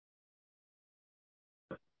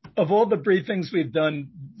Of all the briefings we've done,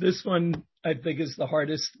 this one I think is the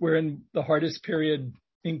hardest. We're in the hardest period,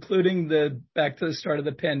 including the back to the start of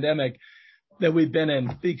the pandemic that we've been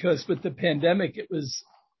in, because with the pandemic, it was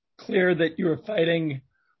clear that you were fighting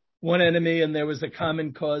one enemy and there was a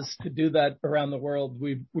common cause to do that around the world.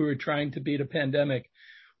 We were trying to beat a pandemic.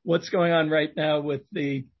 What's going on right now with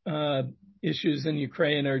the issues in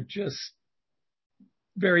Ukraine are just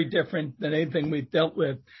very different than anything we've dealt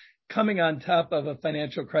with. Coming on top of a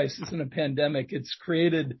financial crisis and a pandemic, it's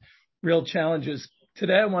created real challenges.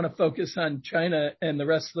 Today, I want to focus on China and the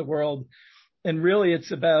rest of the world. And really,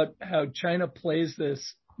 it's about how China plays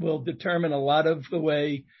this will determine a lot of the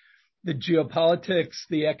way the geopolitics,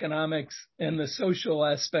 the economics, and the social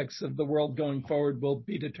aspects of the world going forward will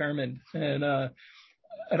be determined. And I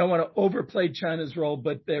don't want to overplay China's role,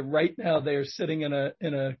 but right now they're sitting in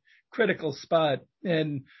a critical spot.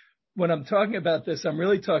 And when I'm talking about this, I'm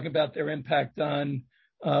really talking about their impact on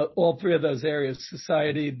all three of those areas: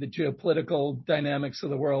 society, the geopolitical dynamics of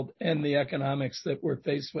the world, and the economics that we're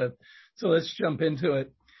faced with. So let's jump into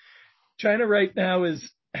it. China right now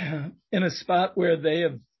is in a spot where they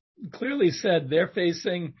have clearly said they're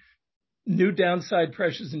facing new downside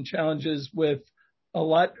pressures and challenges with a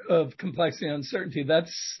lot of complexity and uncertainty. That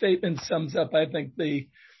statement sums up, I think, the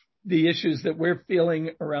issues that we're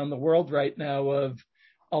feeling around the world right now, of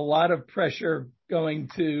a lot of pressure going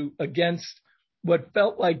to against what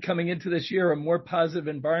felt like coming into this year a more positive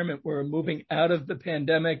environment. We're moving out of the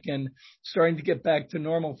pandemic and starting to get back to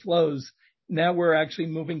normal flows. Now we're actually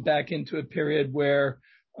moving back into a period where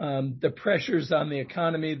the pressures on the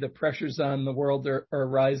economy, the pressures on the world are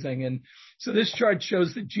rising. And so this chart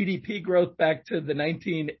shows the GDP growth back to the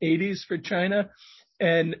 1980s for China.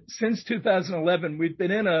 And since 2011, we've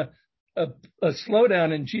been in a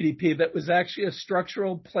slowdown in GDP that was actually a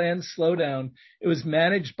structural planned slowdown. It was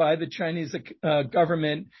managed by the Chinese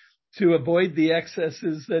government to avoid the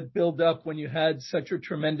excesses that build up when you had such a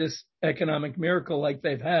tremendous economic miracle like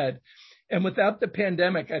they've had. And without the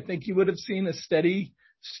pandemic, I think you would have seen a steady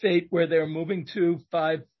state where they're moving to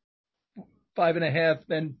 5.5,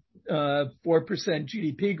 then 4%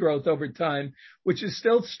 GDP growth over time, which is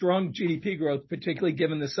still strong GDP growth, particularly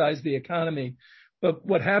given the size of the economy. But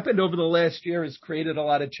what happened over the last year has created a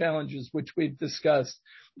lot of challenges, which we've discussed.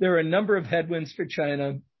 There are a number of headwinds for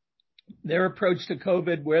China. Their approach to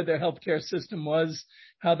COVID, where their healthcare system was,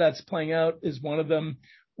 how that's playing out is one of them.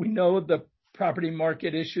 We know the property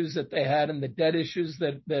market issues that they had and the debt issues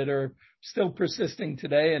that are still persisting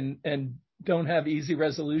today and don't have easy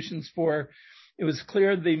resolutions for. It was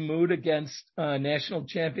clear the mood against national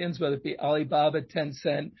champions, whether it be Alibaba,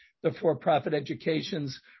 Tencent, the for-profit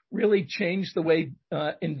educations, really changed the way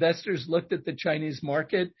investors looked at the Chinese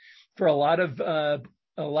market. For a lot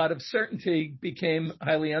of certainty became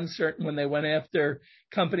highly uncertain when they went after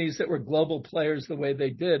companies that were global players the way they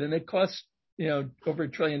did. And it cost, over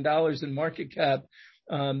 $1 trillion in market cap.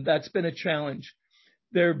 That's been a challenge.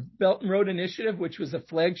 Their Belt and Road Initiative, which was a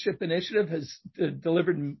flagship initiative, has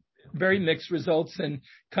delivered very mixed results, and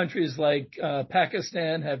countries like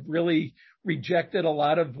Pakistan have really rejected a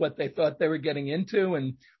lot of what they thought they were getting into.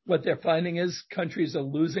 And what they're finding is countries are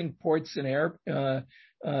losing ports and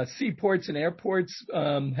seaports and airports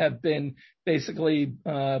have been basically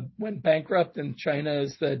went bankrupt, and China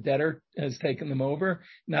as the debtor has taken them over.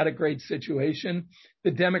 Not a great situation.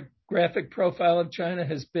 The demographic profile of China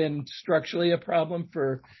has been structurally a problem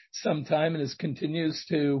for some time and continues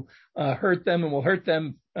to hurt them and will hurt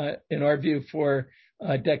them, in our view, for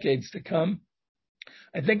decades to come.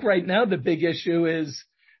 I think right now the big issue is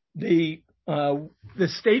the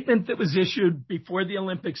statement that was issued before the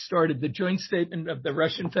Olympics started, the joint statement of the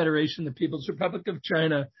Russian Federation, the People's Republic of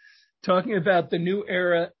China, talking about the new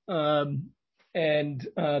era and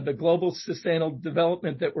the global sustainable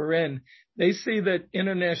development that we're in. They see that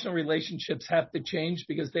international relationships have to change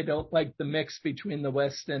because they don't like the mix between the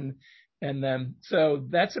West and them. So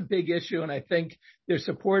that's a big issue, and I think their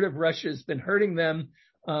support of Russia has been hurting them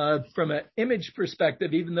from an image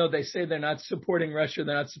perspective. Even though they say they're not supporting Russia,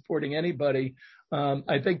 they're not supporting anybody.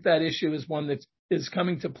 I think that issue is one that is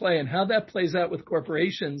coming to play, and how that plays out with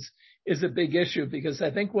corporations is a big issue, because I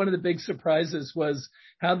think one of the big surprises was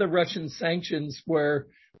how the Russian sanctions were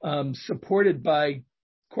supported by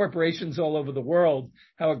corporations all over the world,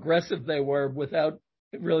 how aggressive they were without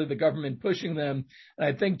really the government pushing them. And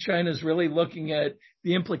I think China's really looking at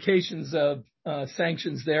the implications of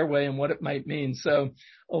sanctions their way and what it might mean. So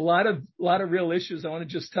a lot of real issues. I want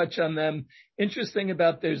to just touch on them. Interesting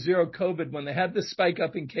about their zero COVID, when they had the spike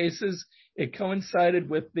up in cases, it coincided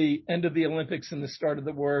with the end of the Olympics and the start of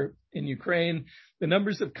the war in Ukraine. The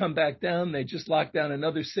numbers have come back down. They just locked down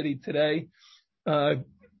another city today.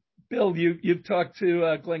 Bill, you've talked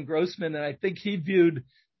to Glenn Grossman, and I think he viewed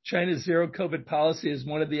China's zero COVID policy as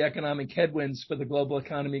one of the economic headwinds for the global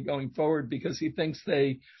economy going forward, because he thinks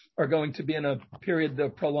they are going to be in a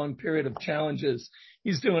prolonged period of challenges.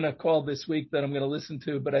 He's doing a call this week that I'm going to listen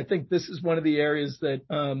to, but I think this is one of the areas that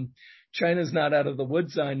China's not out of the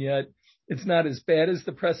woods on yet. It's not as bad as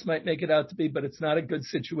the press might make it out to be, but it's not a good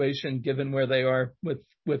situation given where they are with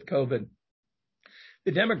COVID.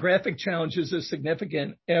 The demographic challenges are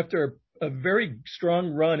significant. After a very strong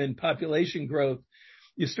run in population growth,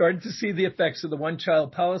 you started to see the effects of the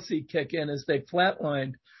one-child policy kick in as they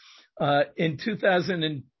flatlined. In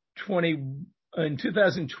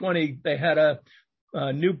 2020, they had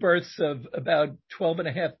new births of about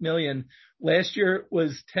 12.5 million. Last year it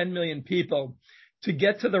was 10 million people. To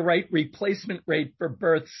get to the right replacement rate for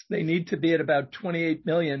births, they need to be at about 28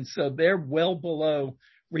 million. So they're well below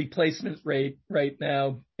replacement rate right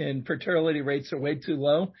now, and fertility rates are way too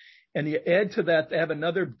low. And you add to that, they have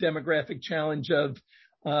another demographic challenge of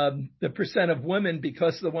the percent of women,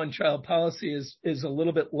 because of the one-child policy, is a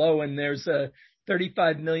little bit low, and there's a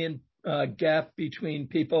 35 million gap between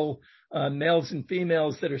people, males and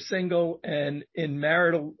females that are single, and in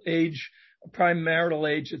marital age, prime marital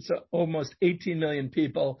age, it's almost 18 million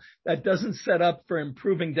people. That doesn't set up for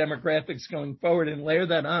improving demographics going forward, and layer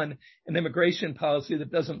that on an immigration policy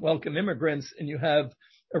that doesn't welcome immigrants, and you have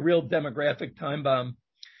a real demographic time bomb.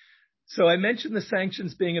 So I mentioned the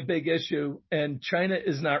sanctions being a big issue, and China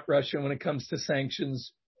is not Russia when it comes to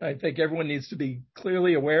sanctions. I think everyone needs to be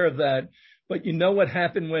clearly aware of that. But you know what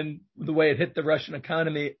happened when the way it hit the Russian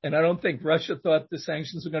economy, and I don't think Russia thought the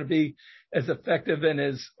sanctions were going to be as effective and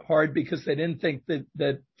as hard, because they didn't think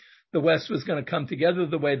that the West was going to come together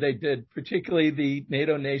the way they did, particularly the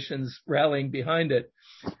NATO nations rallying behind it.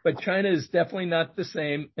 But China is definitely not the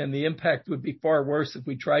same, and the impact would be far worse if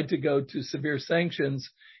we tried to go to severe sanctions,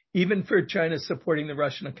 even for China supporting the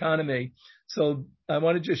Russian economy. So I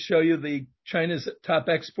want to just show you the China's top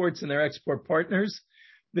exports and their export partners.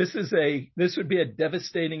 This would be a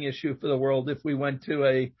devastating issue for the world if we went to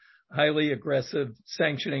a highly aggressive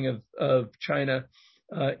sanctioning of China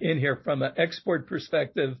in here from an export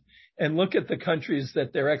perspective. And look at the countries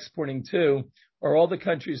that they're exporting to, are all the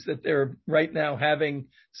countries that they're right now having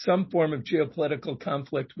some form of geopolitical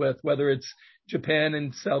conflict with, whether it's Japan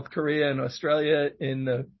and South Korea and Australia in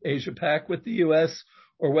the Asia Pac with the U.S.,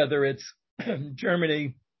 or whether it's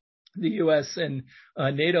Germany, the U.S. and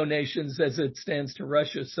NATO nations as it stands to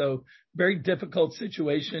Russia. So very difficult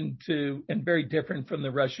situation and very different from the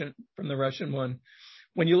Russian one.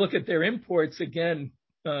 When you look at their imports, again,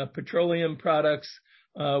 petroleum products,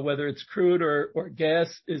 whether it's crude or gas,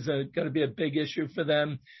 is going to be a big issue for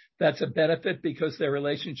them. That's a benefit because their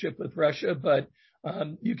relationship with Russia, but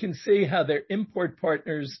you can see how their import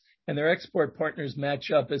partners and their export partners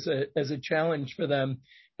match up as a challenge for them.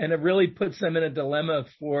 And it really puts them in a dilemma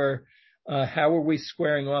for how are we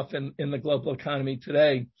squaring off in the global economy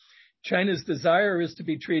today. China's desire is to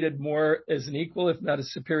be treated more as an equal, if not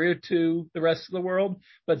as superior to the rest of the world,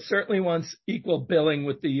 but certainly wants equal billing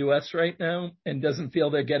with the U.S. right now and doesn't feel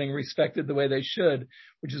they're getting respected the way they should,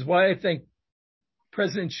 which is why I think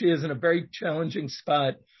President Xi is in a very challenging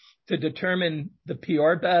spot to determine the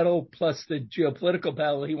PR battle plus the geopolitical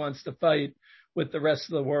battle he wants to fight with the rest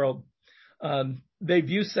of the world. They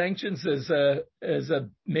view sanctions as a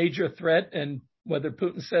major threat, and whether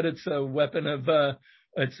Putin said it's a weapon of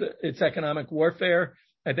it's economic warfare,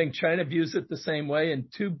 I think China views it the same way.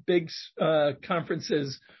 And two big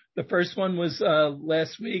conferences. The first one was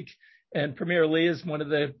last week, and Premier Li is one of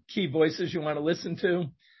the key voices you want to listen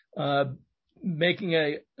to, making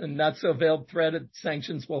a not so veiled threat that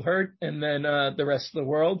sanctions will hurt, and then the rest of the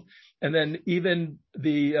world. And then even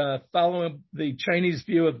the following the Chinese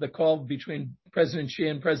view of the call between President Xi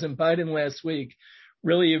and President Biden last week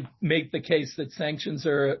really make the case that sanctions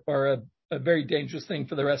are a very dangerous thing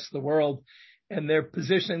for the rest of the world. And they're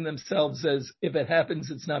positioning themselves as if it happens,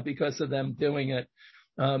 it's not because of them doing it.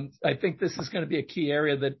 I think this is going to be a key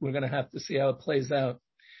area that we're going to have to see how it plays out.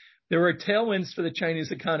 There are tailwinds for the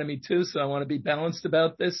Chinese economy too, so I want to be balanced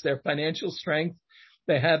about this. Their financial strength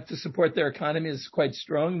they have to support their economy is quite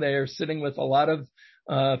strong. They are sitting with a lot of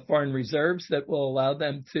foreign reserves that will allow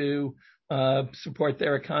them to support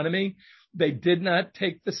their economy. They did not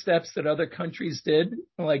take the steps that other countries did,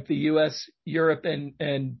 like the U.S., Europe,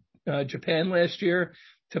 and Japan last year,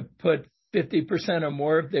 to put 50% or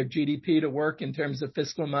more of their GDP to work in terms of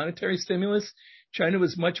fiscal and monetary stimulus. China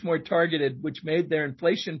was much more targeted, which made their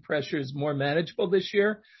inflation pressures more manageable this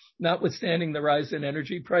year, notwithstanding the rise in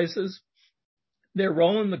energy prices. Their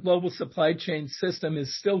role in the global supply chain system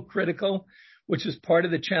is still critical. which is part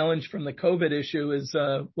of the challenge from the COVID issue, is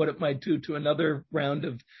what it might do to another round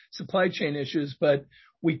of supply chain issues. But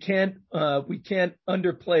we can't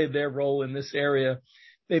underplay their role in this area.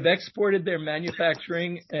 They've exported their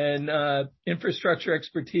manufacturing and infrastructure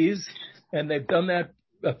expertise, and they've done that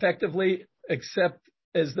effectively, except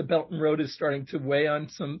as the Belt and Road is starting to weigh on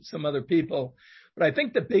some other people. But I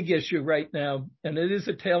think the big issue right now, and it is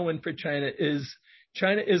a tailwind for China is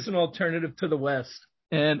an alternative to the West.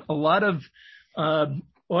 And a lot of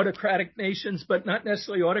autocratic nations, but not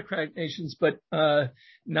necessarily autocratic nations, but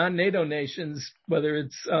non-NATO nations, whether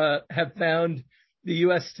it's have found the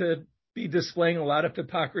U.S. to be displaying a lot of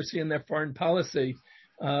hypocrisy in their foreign policy.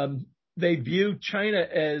 They view China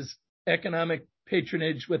as economic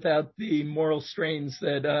patronage without the moral strings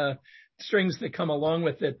that come along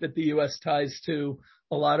with it that the U.S. ties to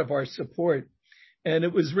a lot of our support. And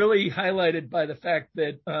it was really highlighted by the fact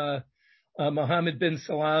that Mohammed bin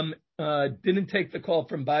Salman didn't take the call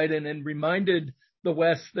from Biden and reminded the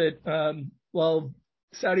West that while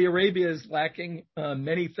Saudi Arabia is lacking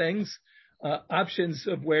many things, options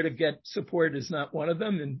of where to get support is not one of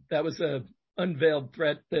them. And that was a unveiled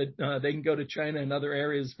threat that they can go to China and other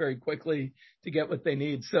areas very quickly to get what they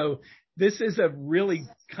need. So this is a really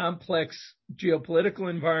complex geopolitical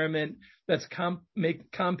environment that's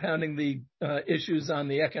compounding the issues on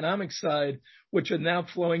the economic side, which are now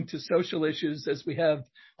flowing to social issues as we have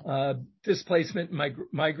displacement and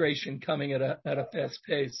migration coming at a fast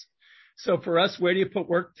pace. So for us, where do you put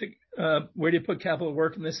capital to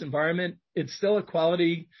work in this environment? It's still a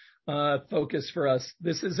quality focus for us.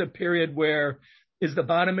 This is a period where is the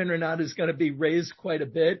bottom in or not is going to be raised quite a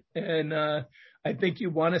bit. And I think you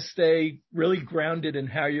want to stay really grounded in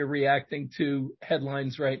how you're reacting to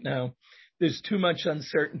headlines right now. There's too much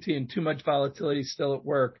uncertainty and too much volatility still at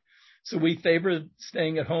work. So we favor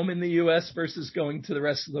staying at home in the U.S. versus going to the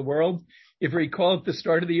rest of the world. If you recall, at the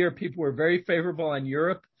start of the year, people were very favorable on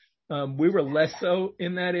Europe. We were less so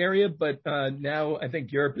in that area, but now I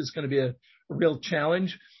think Europe is going to be a real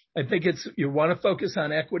challenge. I think you want to focus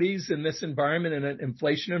on equities in this environment, in an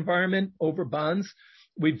inflation environment, over bonds.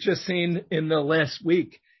 We've just seen in the last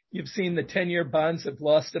week, you've seen the 10-year bonds have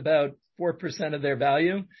lost about 4% of their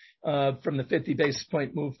value from the 50 basis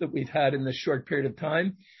point move that we've had in this short period of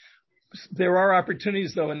time. There are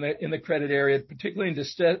opportunities, though, in the credit area, particularly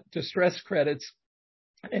in distressed credits.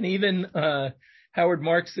 And even Howard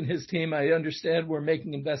Marks and his team, I understand, were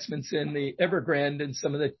making investments in the Evergrande and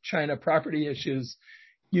some of the China property issues.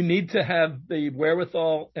 You need to have the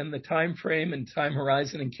wherewithal and the time frame and time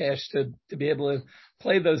horizon and cash to be able to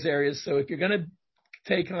play those areas. So if you're going to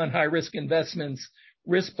take on high risk investments,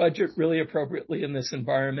 risk budget really appropriately in this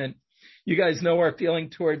environment. You guys know our feeling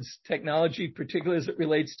towards technology, particularly as it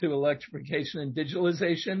relates to electrification and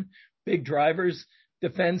digitalization, big drivers.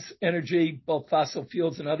 Defense, energy, both fossil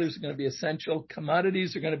fuels and others are going to be essential.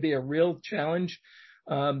 Commodities are going to be a real challenge,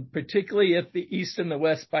 particularly if the East and the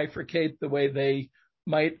West bifurcate the way they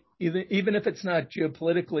might, even if it's not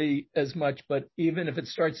geopolitically as much, but even if it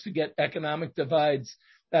starts to get economic divides,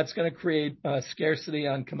 that's going to create scarcity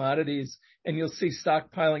on commodities. And you'll see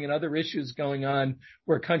stockpiling and other issues going on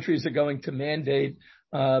where countries are going to mandate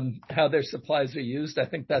how their supplies are used. I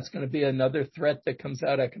think that's going to be another threat that comes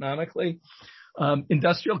out economically.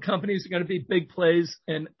 Industrial companies are going to be big plays.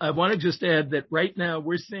 And I want to just add that right now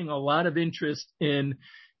we're seeing a lot of interest in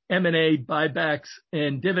M&A buybacks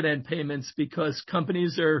and dividend payments because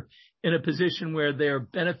companies are in a position where they're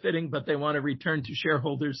benefiting, but they want to return to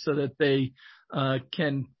shareholders so that they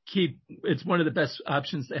can keep, it's one of the best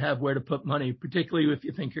options they have where to put money, particularly if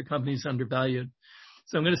you think your company's undervalued.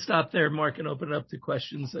 So I'm going to stop there, Mark, and open it up to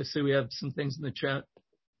questions. I see we have some things in the chat.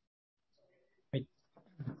 Great.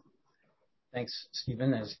 Thanks,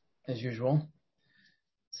 Stephen, as usual.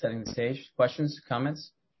 Setting the stage. Questions,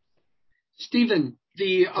 comments? Stephen,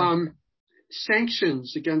 the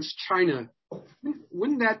sanctions against China,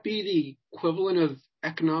 wouldn't that be the equivalent of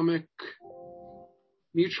economic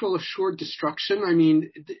mutual assured destruction? I mean,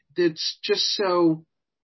 it's just so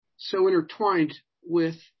intertwined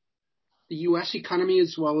with the U.S. economy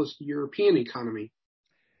as well as the European economy.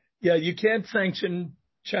 Yeah, you can't sanction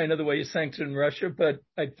China the way you sanction Russia, but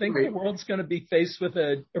I think the world's going to be faced with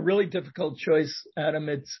a really difficult choice, Adam.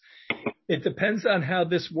 It depends on how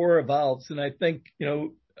this war evolves. And I think,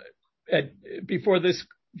 before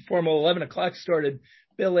 11 o'clock started,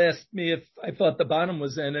 Bill asked me if I thought the bottom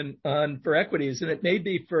was in and for equities, and it may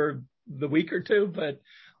be for the week or two, but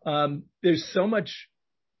there's so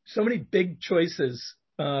many big choices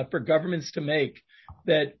for governments to make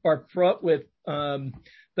that are fraught with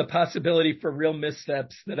the possibility for real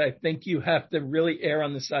missteps that I think you have to really err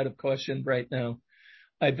on the side of caution right now.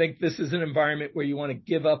 I think this is an environment where you want to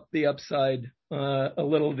give up the upside, a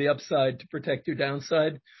little of the upside to protect your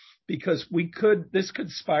downside, because this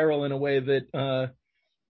could spiral in a way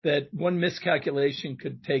that one miscalculation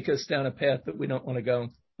could take us down a path that we don't want to go,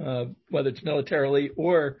 whether it's militarily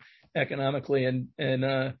or economically. And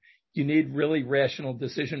you need really rational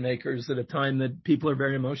decision makers at a time that people are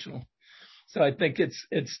very emotional. So I think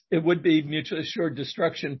it would be mutually assured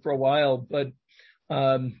destruction for a while, but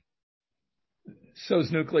so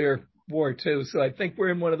is nuclear war too. So I think we're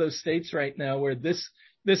in one of those states right now where this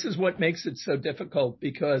is what makes it so difficult,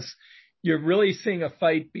 because you're really seeing a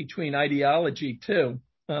fight between ideology too,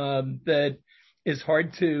 that is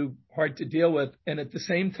hard to deal with. And at the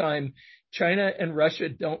same time, China and Russia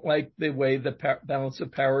don't like the way the balance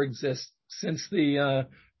of power exists since the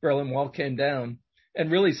Berlin Wall came down,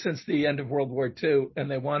 and really since the end of World War II.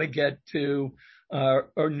 And they want to get to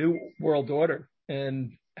a new world order.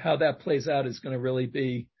 And how that plays out is going to really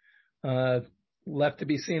be left to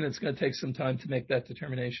be seen. It's going to take some time to make that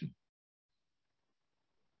determination.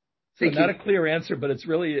 So not a clear answer, but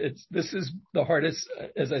this is the hardest,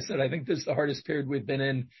 as I said, I think this is the hardest period we've been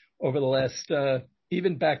in over the last,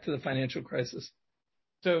 even back to the financial crisis.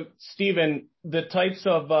 So, Stephen, the types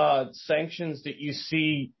of sanctions that you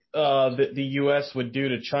see that the U.S. would do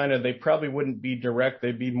to China, they probably wouldn't be direct.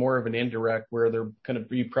 They'd be more of an indirect, where they're going to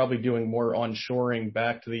be probably doing more onshoring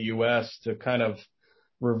back to the U.S. to kind of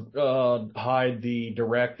hide the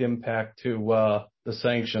direct impact to the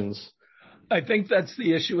sanctions. I think that's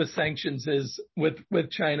the issue with sanctions is with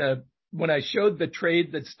China. When I showed the trade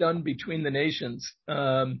that's done between the nations,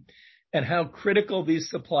 and how critical these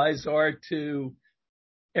supplies are to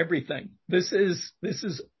everything. This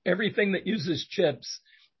is everything that uses chips,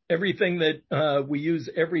 everything that we use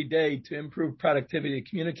every day to improve productivity, to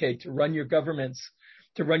communicate, to run your governments,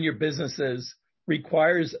 to run your businesses,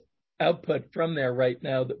 requires output from there right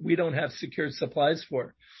now that we don't have secure supplies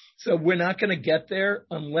for. So we're not going to get there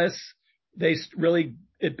unless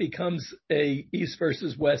it becomes a East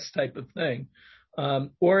versus West type of thing.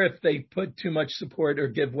 Or if they put too much support or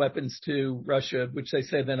give weapons to Russia, which they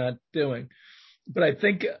say they're not doing. But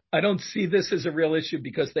I don't see this as a real issue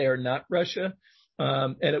because they are not Russia.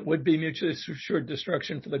 And it would be mutually assured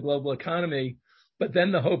destruction for the global economy. But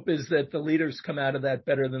then the hope is that the leaders come out of that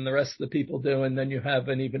better than the rest of the people do. And then you have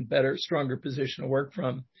an even better, stronger position to work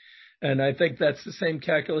from. And I think that's the same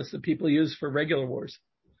calculus that people use for regular wars.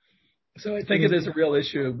 So I think it is a real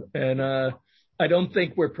issue. And I don't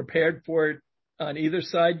think we're prepared for it on either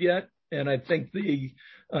side yet. And I think the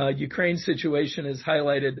Ukraine situation has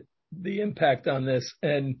highlighted the impact on this.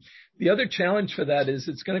 And the other challenge for that is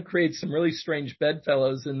it's going to create some really strange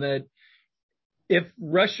bedfellows, in that if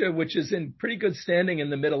Russia, which is in pretty good standing in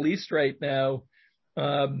the Middle East right now,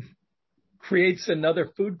 creates another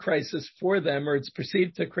food crisis for them, or it's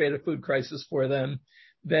perceived to create a food crisis for them,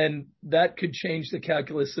 then that could change the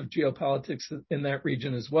calculus of geopolitics in that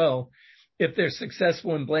region as well. If they're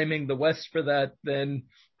successful in blaming the West for that, then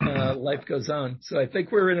life goes on. So I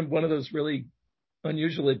think we're in one of those really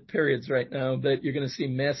unusual periods right now that you're going to see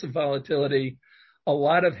massive volatility, a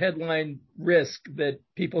lot of headline risk that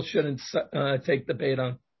people shouldn't take the bait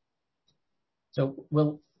on. So,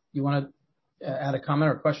 Will, you want to add a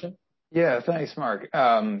comment or question? Yeah, thanks, Mark.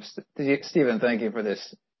 Stephen, thank you for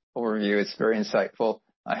this overview. It's very insightful.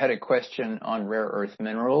 I had a question on rare earth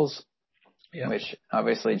minerals, which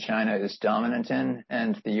obviously China is dominant in,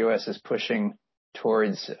 and the U.S. is pushing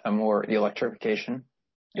towards the electrification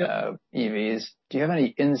of EVs. Do you have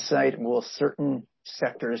any insight? Will certain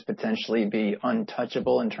sectors potentially be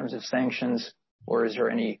untouchable in terms of sanctions, or is there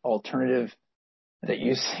any alternative that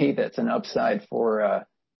you see that's an upside for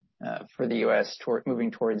the U.S.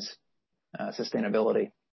 moving towards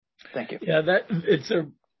sustainability? Thank you. Yeah,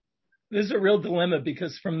 this is a real dilemma,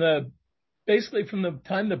 because from the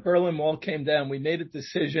time the Berlin Wall came down, we made a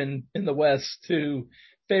decision in the West to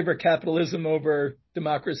favor capitalism over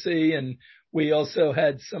democracy. And we also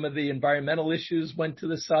had some of the environmental issues went to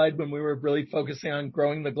the side when we were really focusing on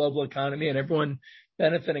growing the global economy and everyone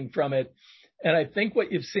benefiting from it. And I think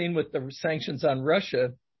what you've seen with the sanctions on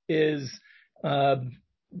Russia is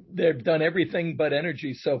they've done everything but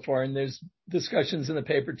energy so far. And there's discussions in the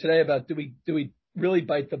paper today about do we really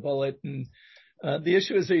bite the bullet? And the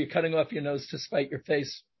issue is, are you cutting off your nose to spite your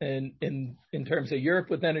face in terms of Europe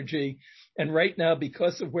with energy? And right now,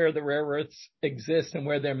 because of where the rare earths exist and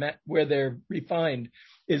where they're refined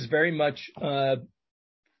is very much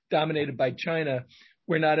dominated by China,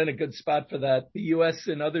 we're not in a good spot for that. The U.S.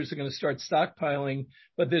 and others are going to start stockpiling,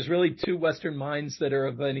 but there's really two Western mines that are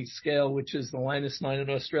of any scale, which is the Lynas mine in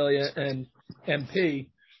Australia and MP.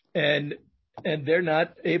 And they're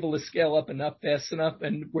not able to scale up enough fast enough,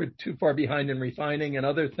 and we're too far behind in refining and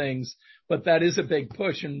other things. But that is a big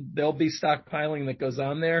push, and there'll be stockpiling that goes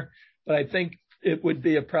on there. But I think it would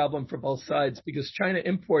be a problem for both sides because China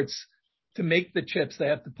imports to make the chips. They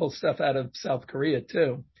have to pull stuff out of South Korea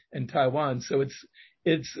too and Taiwan. So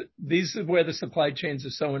these are where the supply chains are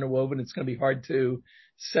so interwoven. It's going to be hard to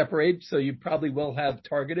separate. So you probably will have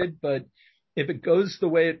targeted, but if it goes the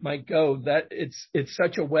way it might go, that it's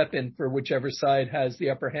such a weapon for whichever side has the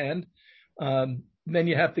upper hand. Then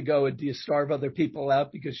you have to go, do you starve other people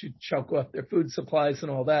out because you choke off their food supplies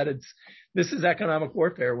and all that? This is economic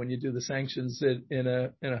warfare when you do the sanctions in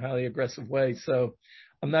a highly aggressive way. So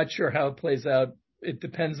I'm not sure how it plays out. It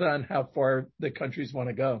depends on how far the countries want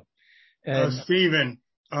to go. And Stephen,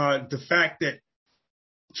 the fact that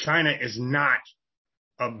China is not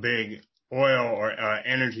a big oil or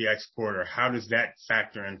energy exporter, how does that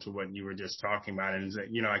factor into what you were just talking about? And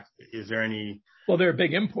is there any? Well, they're a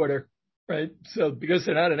big importer, right? So because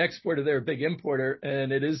they're not an exporter, they're a big importer,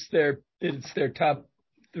 and it's their top.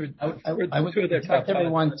 I would direct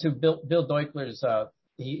everyone to Bill Deukler's.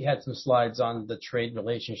 He had some slides on the trade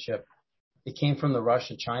relationship. It came from the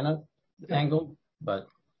Russia-China angle, but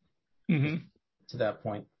to that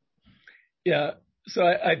point. Yeah. So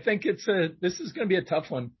I think this is going to be a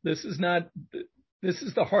tough one. This is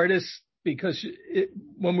the hardest because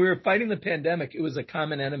when we were fighting the pandemic, it was a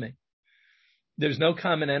common enemy. There's no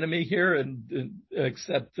common enemy here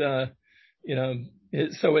except, so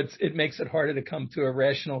it makes it harder to come to a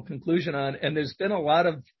rational conclusion on. And there's been a lot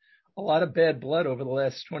of bad blood over the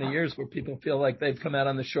last 20 years where people feel like they've come out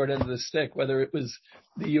on the short end of the stick, whether it was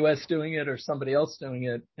the U.S. doing it or somebody else doing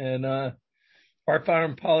it. And, our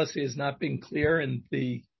foreign policy has not been clear, and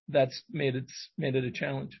that's made it a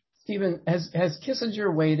challenge. Stephen, has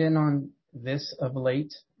Kissinger weighed in on this of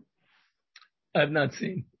late? I've not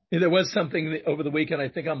seen. There was something over the weekend, I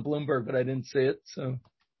think, on Bloomberg, but I didn't see it. So,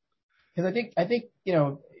 because I think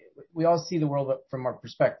we all see the world from our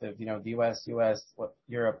perspective. The U.S.,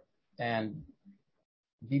 Europe, and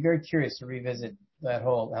be very curious to revisit that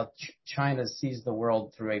whole how China sees the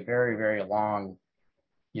world through a very, very long,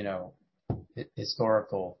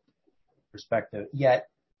 historical perspective, yet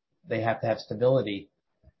they have to have stability.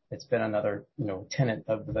 It's been another, tenet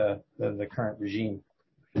of the current regime.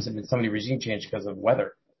 There's been so many regime change because of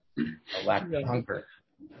weather, lack of hunger.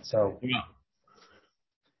 So,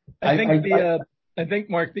 I think,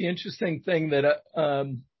 Mark, the interesting thing that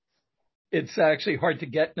it's actually hard to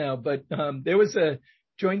get now, but there was a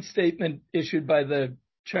joint statement issued by the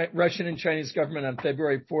Russian and Chinese government on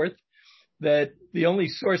February 4th. That the only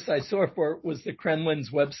source I saw for it was the Kremlin's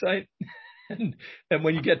website. and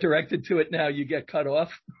when you get directed to it now, you get cut off.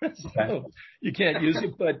 So you can't use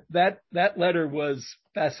it. But that letter was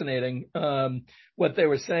fascinating, what they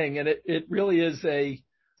were saying. And it really is a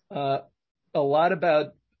lot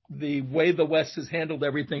about the way the West has handled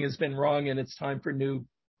everything has been wrong. And it's time for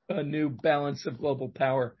a new balance of global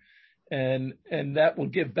power. And that will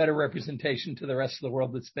give better representation to the rest of the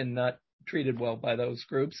world that's been not treated well by those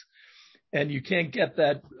groups. And you can't get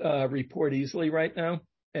that report easily right now.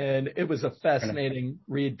 And it was a fascinating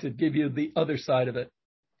read to give you the other side of it.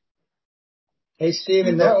 Hey,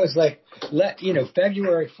 Stephen, that was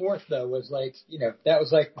February 4th, though, was that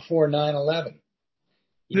was before 9/11.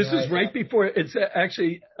 This was right before. It's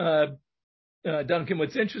actually, Duncan,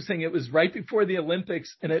 what's interesting, it was right before the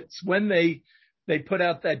Olympics. And it's when they put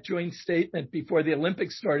out that joint statement before the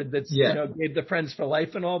Olympics started that gave the Friends for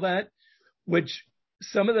Life and all that, which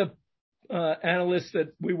some of the analysts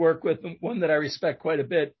that we work with, one that I respect quite a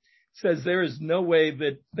bit, says there is no way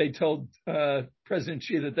that they told President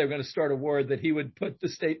Xi that they're going to start a war, that he would put the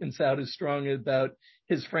statements out as strong about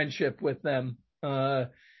his friendship with them.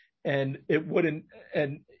 And it wouldn't,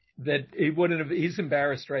 and that he wouldn't have, he's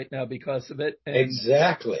embarrassed right now because of it. And,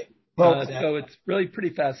 exactly. So it's really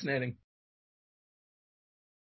pretty fascinating.